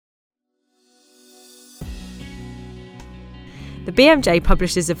The BMJ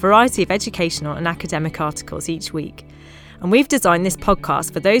publishes a variety of educational and academic articles each week, and we've designed this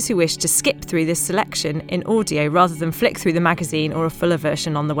podcast for those who wish to skip through this selection in audio rather than flick through the magazine or a fuller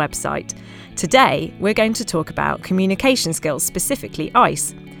version on the website. Today, we're going to talk about communication skills, specifically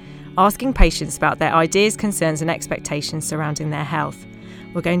ICE, asking patients about their ideas, concerns and expectations surrounding their health.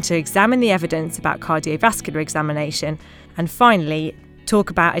 We're going to examine the evidence about cardiovascular examination and finally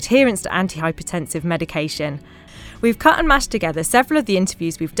talk about adherence to antihypertensive medication. We've cut and mashed together several of the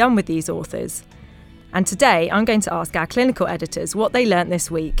interviews we've done with these authors. And today I'm going to ask our clinical editors what they learnt this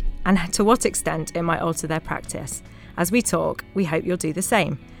week and to what extent it might alter their practice. As we talk, we hope you'll do the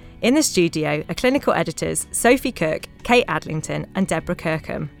same. In the studio are clinical editors Sophie Cook, Kate Adlington and Deborah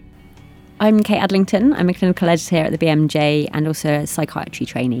Kirkham. I'm Kate Adlington. I'm a clinical editor here at the BMJ and also a psychiatry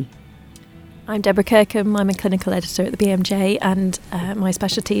trainee. I'm Deborah Kirkham. I'm a clinical editor at the BMJ and my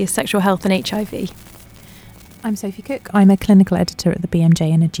specialty is sexual health and HIV. I'm Sophie Cook. I'm a clinical editor at the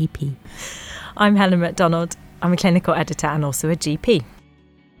BMJ and a GP. I'm Helen MacDonald. I'm a clinical editor and also a GP.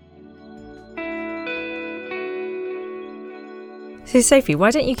 So Sophie,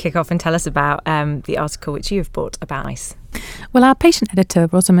 why don't you kick off and tell us about the article which you have brought about ICE? Well, our patient editor,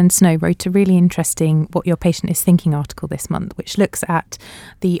 Rosamund Snow, wrote a really interesting What Your Patient Is Thinking article this month, which looks at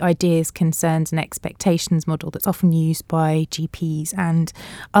the ideas, concerns and expectations model that's often used by GPs and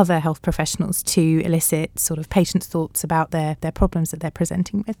other health professionals to elicit sort of patients' thoughts about their problems that they're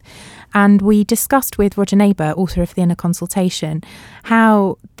presenting with. And we discussed with Roger Neighbour, author of The Inner Consultation,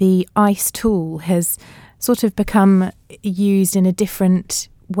 how the ICE tool has sort of become used in a different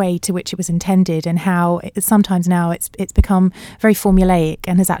way to which it was intended, and how sometimes now it's become very formulaic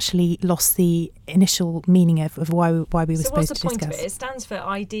and has actually lost the initial meaning of why we were supposed to discuss. So what's the point of it? It stands for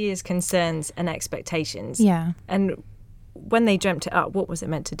ideas, concerns and expectations. Yeah. And when they dreamt it up, what was it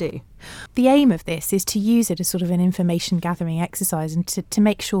meant to do? The aim of this is to use it as sort of an information gathering exercise and to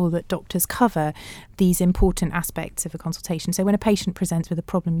make sure that doctors cover these important aspects of a consultation. So when a patient presents with a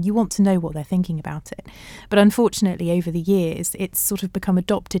problem, you want to know what they're thinking about it. But unfortunately, over the years, it's sort of become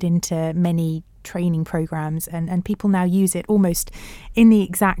adopted into many training programs and people now use it almost in the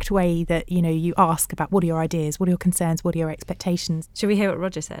exact way that, you know, you ask about what are your ideas, what are your concerns, what are your expectations. Shall we hear what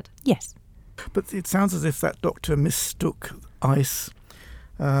Roger said? Yes. But it sounds as if that doctor mistook ICE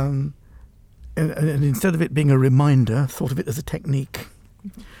and instead of it being a reminder, thought of it as a technique.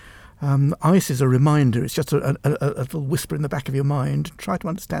 ICE is a reminder. It's just a little whisper in the back of your mind. Try to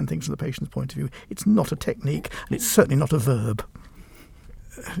understand things from the patient's point of view. It's not a technique, and it's certainly not a verb.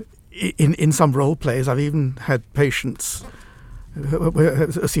 In some role plays, I've even had patients...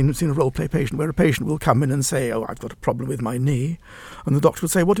 I've seen a role play patient where a patient will come in and say, "Oh, I've got a problem with my knee," and the doctor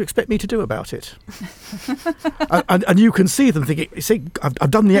would say, "What do you expect me to do about it?" and you can see them thinking, "See,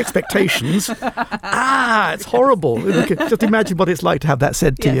 I've done the expectations." It's horrible. Just imagine what it's like to have that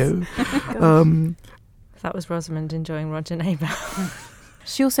said to you. That was Rosamund enjoying Roger Neighbour.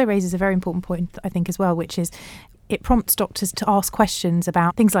 She also raises a very important point, I think, as well, which is it prompts doctors to ask questions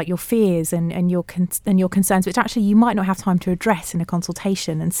about things like your fears and your concerns, which actually you might not have time to address in a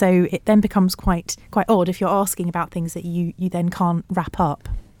consultation. And so it then becomes quite odd if you're asking about things that you then can't wrap up.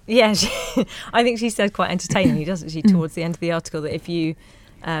 Yeah, I think she said quite entertainingly, doesn't she, towards the end of the article, that if you,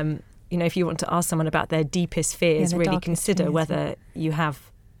 if you want to ask someone about their deepest fears, really consider fears, whether you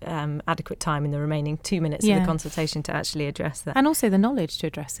have adequate time in the remaining 2 minutes of the consultation to actually address that. And also the knowledge to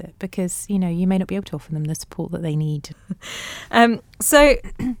address it, because, you may not be able to offer them the support that they need. So,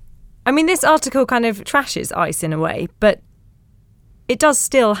 I mean, this article kind of trashes ICE in a way, but it does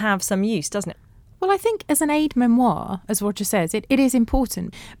still have some use, doesn't it? Well, I think as an aid memoir, as Roger says, it is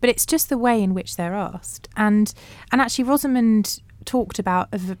important, but it's just the way in which they're asked. And actually Rosamund talked about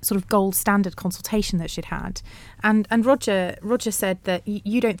a sort of gold standard consultation that she'd had, and Roger said that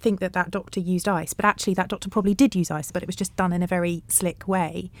you don't think that doctor used ICE, but actually that doctor probably did use ICE, but it was just done in a very slick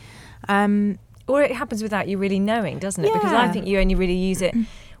way. Or it happens without you really knowing, doesn't it? Because I think you only really use it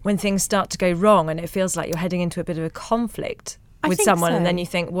when things start to go wrong and it feels like you're heading into a bit of a conflict with someone, and then you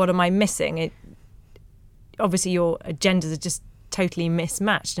think, what am I missing? Obviously your agendas are just totally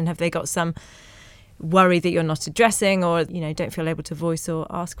mismatched, and have they got some worry that you're not addressing or, don't feel able to voice or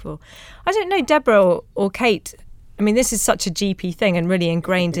ask for? I don't know, Deborah or Kate, I mean, this is such a GP thing and really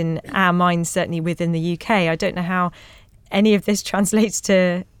ingrained in our minds, certainly within the UK. I don't know how any of this translates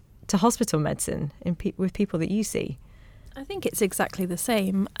to hospital medicine with people that you see. I think it's exactly the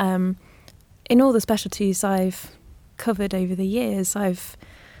same. In all the specialties I've covered over the years, I've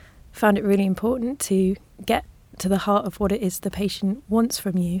found it really important to get to the heart of what it is the patient wants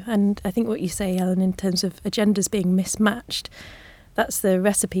from you. And I think what you say, Ellen, in terms of agendas being mismatched, that's the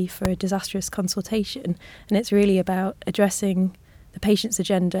recipe for a disastrous consultation. And it's really about addressing the patient's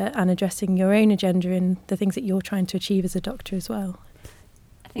agenda and addressing your own agenda and the things that you're trying to achieve as a doctor as well.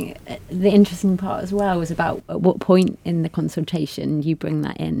 I think the interesting part as well was about at what point in the consultation you bring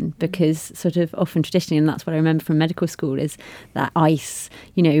that in, because sort of often traditionally, and that's what I remember from medical school, is that ICE,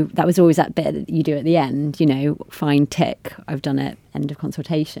 that was always that bit that you do at the end, fine, tick, I've done it, end of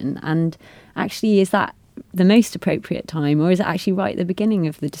consultation. And actually, is that the most appropriate time, or is it actually right at the beginning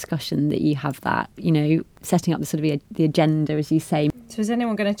of the discussion that you have that, setting up the sort of the agenda, as you say? So is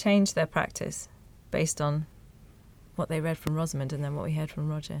anyone going to change their practice based on what they read from Rosamond and then what we heard from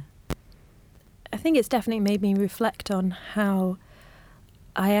Roger? I think it's definitely made me reflect on how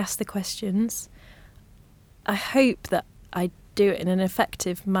I ask the questions. I hope that I do it in an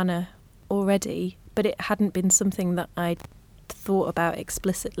effective manner already, but it hadn't been something that I'd thought about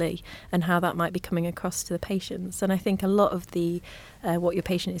explicitly, and how that might be coming across to the patients. And I think a lot of the What Your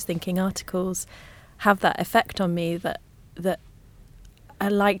Patient Is Thinking articles have that effect on me, that I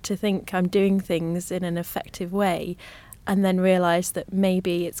like to think I'm doing things in an effective way, and then realise that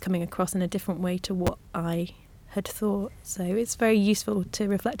maybe it's coming across in a different way to what I had thought. So it's very useful to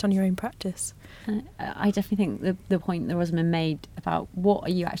reflect on your own practice. I definitely think the point that Rosamond made about what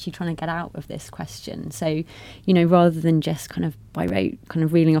are you actually trying to get out of this question. So, rather than just kind of by rote, kind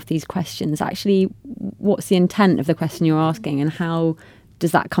of reeling off these questions, actually, what's the intent of the question you're asking, and how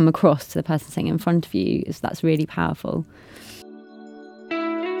does that come across to the person sitting in front of you? That's really powerful.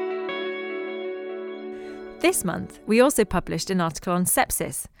 This month, we also published an article on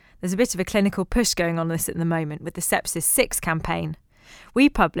sepsis. There's a bit of a clinical push going on this at the moment with the Sepsis 6 campaign. We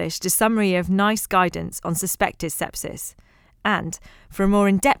published a summary of NICE guidance on suspected sepsis. And for a more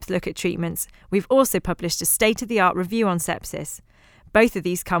in-depth look at treatments, we've also published a state-of-the-art review on sepsis. Both of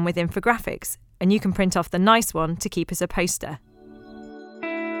these come with infographics, and you can print off the NICE one to keep as a poster.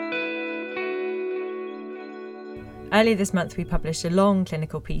 Earlier this month, we published a long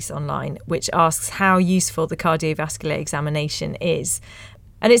clinical piece online which asks how useful the cardiovascular examination is.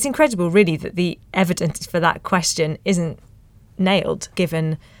 And it's incredible, really, that the evidence for that question isn't nailed,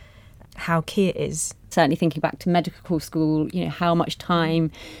 given how key it is. Certainly thinking back to medical school, how much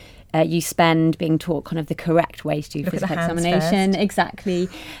time you spend being taught kind of the correct way to do physical examination. Exactly.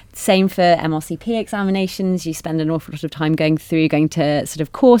 Same for MRCP examinations. You spend an awful lot of time going to sort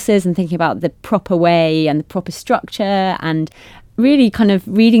of courses and thinking about the proper way and the proper structure. And really kind of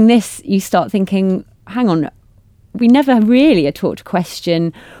reading this, you start thinking, hang on, we never really are taught to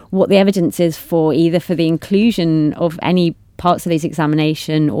question what the evidence is for either for the inclusion of any parts of these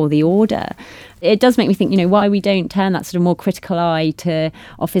examination or the order. It does make me think, why we don't turn that sort of more critical eye to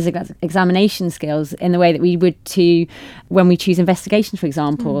our physical examination skills in the way that we would to when we choose investigations, for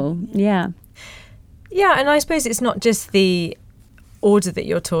example. Yeah, and I suppose it's not just the order that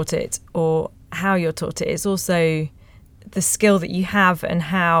you're taught it or how you're taught it, it's also the skill that you have and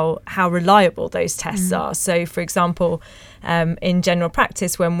how reliable those tests are. So, for example, in general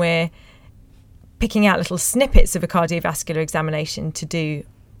practice, when we're picking out little snippets of a cardiovascular examination to do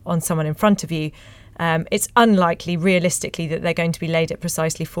on someone in front of you, it's unlikely realistically that they're going to be laid at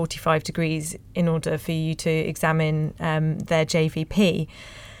precisely 45 degrees in order for you to examine their JVP.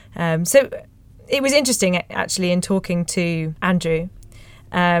 So it was interesting actually in talking to Andrew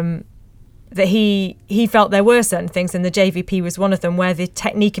that he felt there were certain things, and the JVP was one of them, where the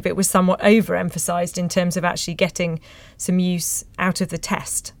technique of it was somewhat overemphasised in terms of actually getting some use out of the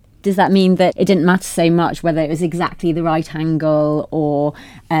test. Does that mean that it didn't matter so much whether it was exactly the right angle, or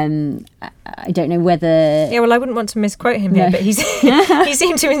I don't know whether... Yeah, well, I wouldn't want to misquote him here, but he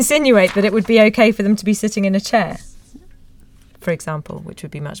seemed to insinuate that it would be okay for them to be sitting in a chair, for example, which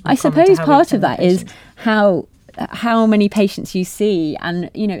would be much more I common suppose to how part of that is patients. how many patients you see, and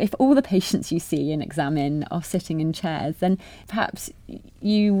if all the patients you see and examine are sitting in chairs, then perhaps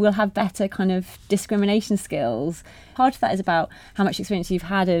you will have better kind of discrimination skills. Part of that is about how much experience you've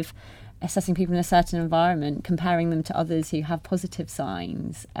had of assessing people in a certain environment, comparing them to others who have positive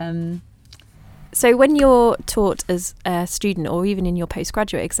signs. So when you're taught as a student, or even in your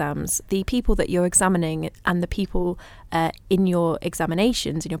postgraduate exams, the people that you're examining and the people in your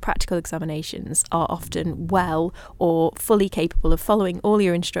examinations, in your practical examinations, are often well or fully capable of following all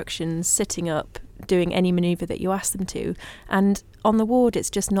your instructions, sitting up, doing any manoeuvre that you ask them to. And on the ward, it's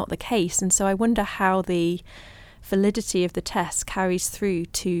just not the case. And so I wonder how the validity of the test carries through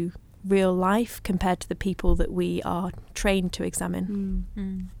to real life compared to the people that we are trained to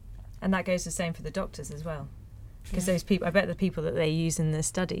examine. And that goes the same for the doctors as well, because those people, I bet the people that they use in the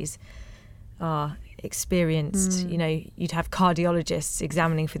studies are experienced, you'd have cardiologists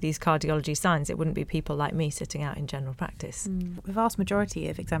examining for these cardiology signs. It wouldn't be people like me sitting out in general practice. The vast majority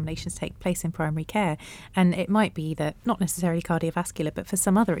of examinations take place in primary care, and it might be that not necessarily cardiovascular, but for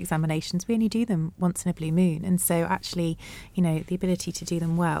some other examinations we only do them once in a blue moon, and so actually the ability to do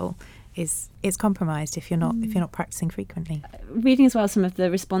them well is compromised if you're not practicing frequently. Reading as well some of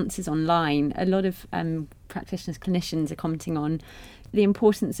the responses online, a lot of practitioners, clinicians are commenting on the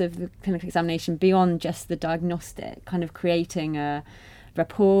importance of the clinical examination beyond just the diagnostic, kind of creating a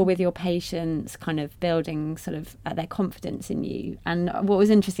rapport with your patients, kind of building sort of their confidence in you. And what was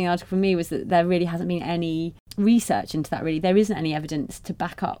interesting in the article for me was that there really hasn't been any research into that, really. There isn't any evidence to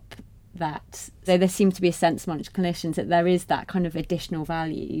back up that. So there seems to be a sense amongst clinicians that there is that kind of additional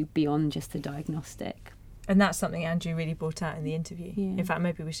value beyond just the diagnostic. And that's something Andrew really brought out in the interview. Yeah. In fact,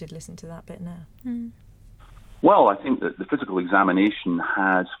 maybe we should listen to that bit now. Well, I think that the physical examination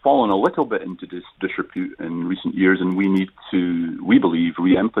has fallen a little bit into disrepute in recent years, and we need to, we believe,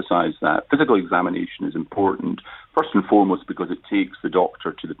 re-emphasise that. Physical examination is important, first and foremost because it takes the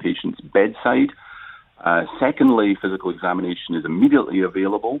doctor to the patient's bedside. Secondly, physical examination is immediately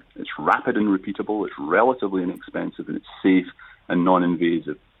available, it's rapid and repeatable, it's relatively inexpensive, and it's safe and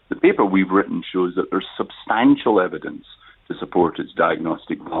non-invasive. The paper we've written shows that there's substantial evidence to support its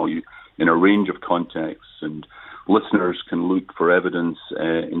diagnostic value in a range of contexts, and listeners can look for evidence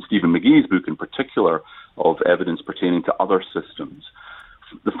in Stephen McGee's book in particular of evidence pertaining to other systems.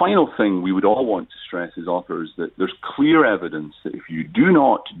 The final thing we would all want to stress as authors that there's clear evidence that if you do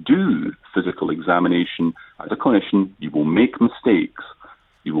not do physical examination as a clinician, you will make mistakes,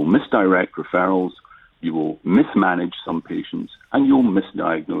 you will misdirect referrals, you will mismanage some patients, and you'll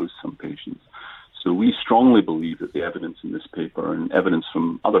misdiagnose some patients. So we strongly believe that the evidence in this paper and evidence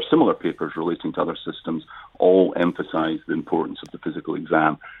from other similar papers relating to other systems all emphasise the importance of the physical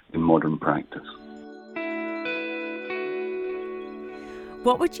exam in modern practice.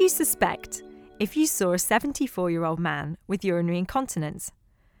 What would you suspect if you saw a 74-year-old man with urinary incontinence?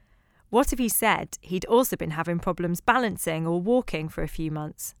 What if he said he'd also been having problems balancing or walking for a few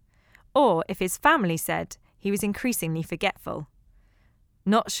months? Or if his family said he was increasingly forgetful?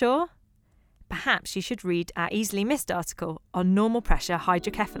 Not sure? Perhaps you should read our easily missed article on normal pressure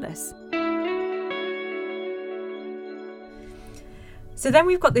hydrocephalus. So then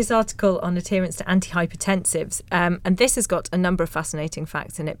we've got this article on adherence to antihypertensives, and this has got a number of fascinating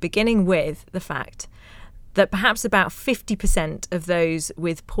facts in it, beginning with the fact that perhaps about 50% of those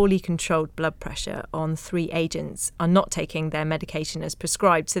with poorly controlled blood pressure on 3 agents are not taking their medication as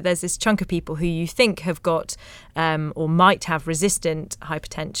prescribed. So there's this chunk of people who you think have got or might have resistant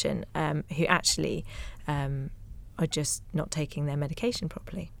hypertension who actually are just not taking their medication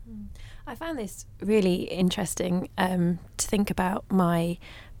properly. I found this really interesting to think about my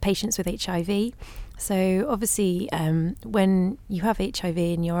patients with HIV. So obviously when you have HIV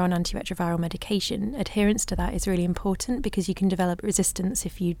and you're on antiretroviral medication, adherence to that is really important because you can develop resistance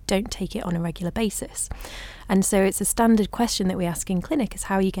if you don't take it on a regular basis. And so it's a standard question that we ask in clinic is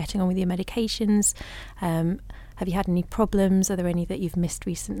how are you getting on with your medications? Have you had any problems? Are there any that you've missed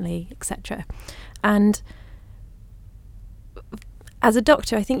recently, etc.? And as a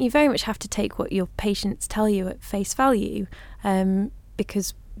doctor, I think you very much have to take what your patients tell you at face value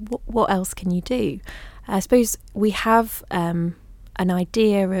because what else can you do? I suppose we have an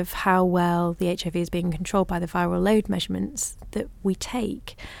idea of how well the HIV is being controlled by the viral load measurements that we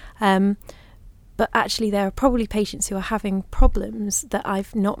take. But actually there are probably patients who are having problems that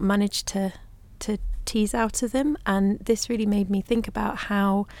I've not managed to tease out of them. And this really made me think about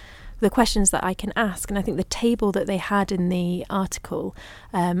how the questions that I can ask. And I think the table that they had in the article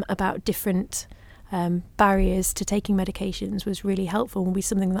about different barriers to taking medications was really helpful and will be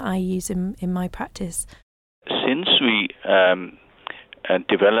something that I use in my practice. Since we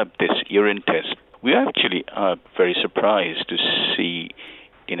developed this urine test, we actually are very surprised to see,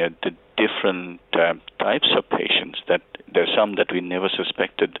 the different types of patients. That there's some that we never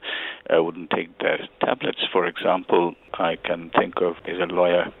suspected wouldn't take their tablets. For example, I can think of is a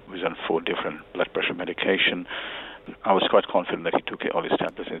lawyer who's on 4 different blood pressure medication. I was quite confident that he took all his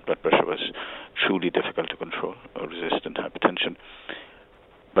tablets and his blood pressure was truly difficult to control, or resistant hypertension.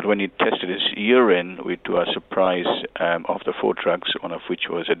 But when he tested his urine, to our surprise, of the 4 drugs, one of which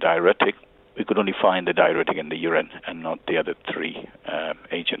was a diuretic, we could only find the diuretic in the urine and not the other 3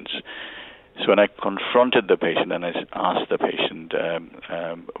 agents. So when I confronted the patient and I asked the patient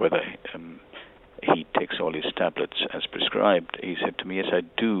whether he takes all his tablets as prescribed, he said to me, yes, I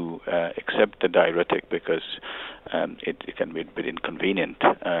do, except the diuretic because it can be a bit inconvenient.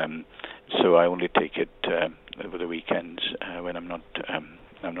 So I only take it over the weekends when I'm not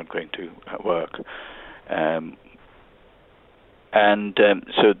I'm not going to work. So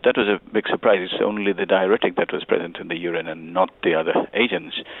that was a big surprise. It's only the diuretic that was present in the urine and not the other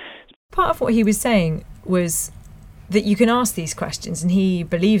agents. Part of what he was saying was that you can ask these questions, and he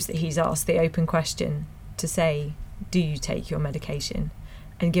believes that he's asked the open question to say, do you take your medication?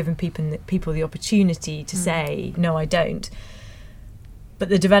 And given people the opportunity to say, no, I don't. But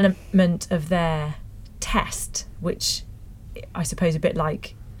the development of their test, which I suppose a bit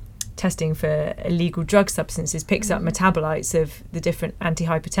like testing for illegal drug substances, picks up metabolites of the different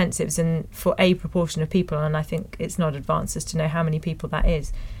antihypertensives, and for a proportion of people, and I think it's not advanced as to know how many people that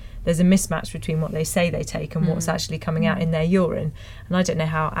is, there's a mismatch between what they say they take and what's actually coming out in their urine. And I don't know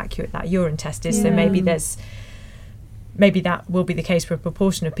how accurate that urine test is, so maybe that will be the case for a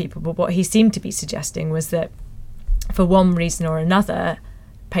proportion of people. But what he seemed to be suggesting was that for one reason or another,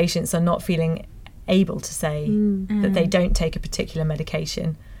 patients are not feeling able to say that they don't take a particular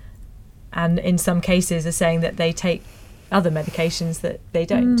medication, and in some cases are saying that they take other medications that they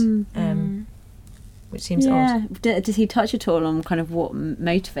don't, which seems odd. Does he touch at all on kind of what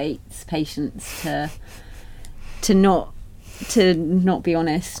motivates patients to not be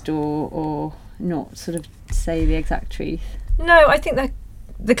honest or not sort of say the exact truth? No, I think that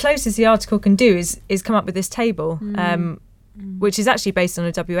the closest the article can do is come up with this table, which is actually based on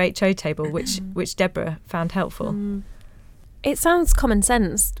a WHO table, which Deborah found helpful. It sounds common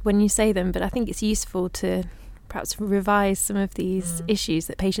sense when you say them, but I think it's useful to perhaps revise some of these issues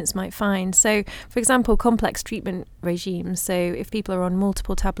that patients might find. So, for example, complex treatment regimes. So if people are on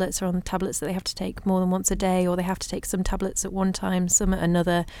multiple tablets or on tablets that they have to take more than once a day, or they have to take some tablets at one time, some at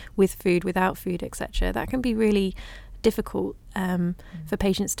another, with food, without food, etc., that can be really difficult for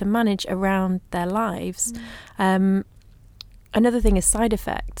patients to manage around their lives. Another thing is side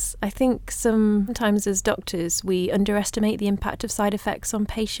effects. I think sometimes as doctors we underestimate the impact of side effects on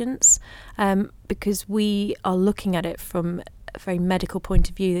patients because we are looking at it from a very medical point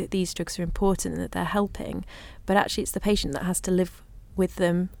of view, that these drugs are important and that they're helping. But actually it's the patient that has to live with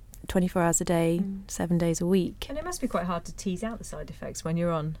them 24 hours a day, 7 days a week. And it must be quite hard to tease out the side effects when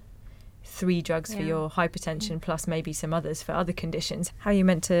you're on 3 drugs for your hypertension plus maybe some others for other conditions. How are you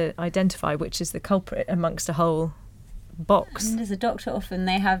meant to identify which is the culprit amongst a whole box? And as a doctor, often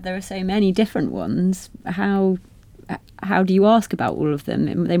there are so many different ones. How do you ask about all of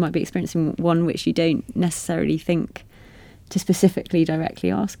them? They might be experiencing one which you don't necessarily think to specifically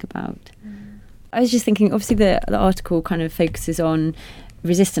directly ask about. I was just thinking, obviously the article kind of focuses on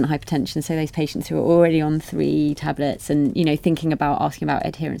resistant hypertension, so those patients who are already on 3 tablets, and thinking about asking about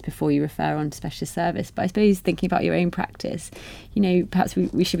adherence before you refer on to specialist service. But I suppose thinking about your own practice, perhaps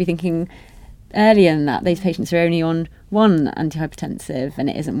we should be thinking earlier than that, those patients are only on 1 antihypertensive and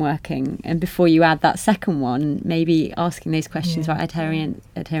it isn't working, and before you add that second one, maybe asking those questions about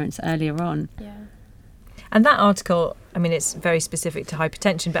adherence earlier on. And that article, I mean, it's very specific to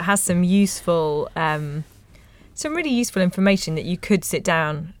hypertension, but has some really useful information that you could sit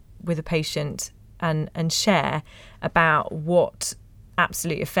down with a patient and share about what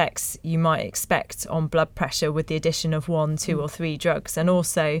absolute effects you might expect on blood pressure with the addition of 1, 2 or 3 drugs, and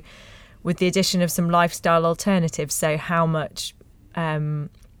also with the addition of some lifestyle alternatives. So how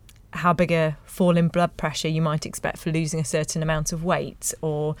big a fall in blood pressure you might expect for losing a certain amount of weight,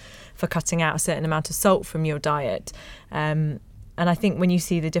 or for cutting out a certain amount of salt from your diet. And I think when you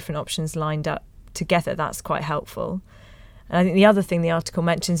see the different options lined up together, that's quite helpful. And I think the other thing the article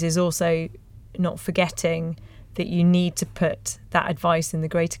mentions is also not forgetting that you need to put that advice in the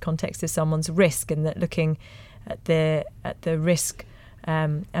greater context of someone's risk, and that looking at the risk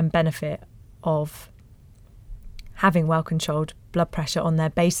and benefit of having well-controlled blood pressure on their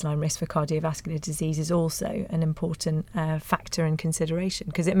baseline risk for cardiovascular disease is also an important factor in consideration,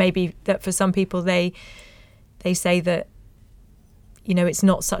 because it may be that for some people they say that it's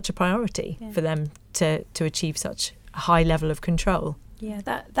not such a priority for them to achieve such a high level of control. Yeah,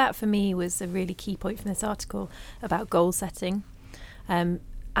 that for me was a really key point from this article about goal setting, and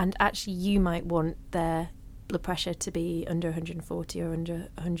actually you might want their blood pressure to be under 140 or under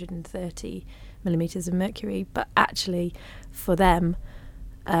 130 millimetres of mercury, but actually for them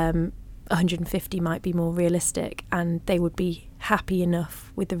 150 might be more realistic, and they would be happy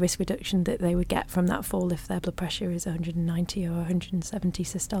enough with the risk reduction that they would get from that fall if their blood pressure is 190 or 170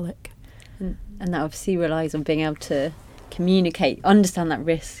 systolic. And that obviously relies on being able to communicate, understand that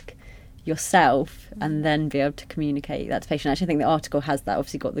risk yourself, and then be able to communicate that to patient. Actually, I think the article has that,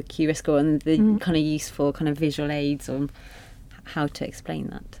 obviously got the Q score and the kind of useful kind of visual aids on how to explain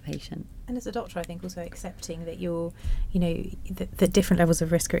that to patient. And as a doctor, I think also accepting that that different levels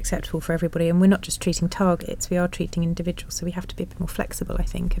of risk are acceptable for everybody, and we're not just treating targets, we are treating individuals, so we have to be a bit more flexible, I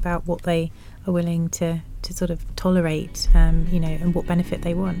think, about what they are willing to sort of tolerate, and what benefit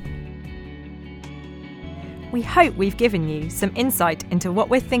they want. We hope we've given you some insight into what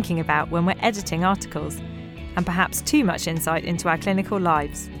we're thinking about when we're editing articles, and perhaps too much insight into our clinical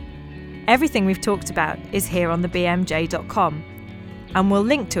lives. Everything we've talked about is here on thebmj.com, and we'll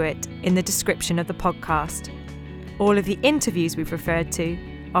link to it in the description of the podcast. All of the interviews we've referred to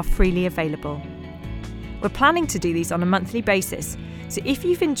are freely available. We're planning to do these on a monthly basis, so if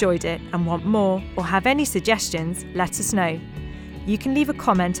you've enjoyed it and want more or have any suggestions, let us know. You can leave a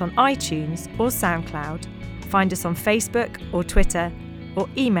comment on iTunes or SoundCloud, find us on Facebook or Twitter, or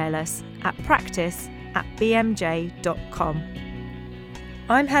email us at practice@bmj.com.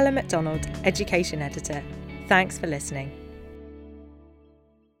 I'm Helen MacDonald, Education Editor. Thanks for listening.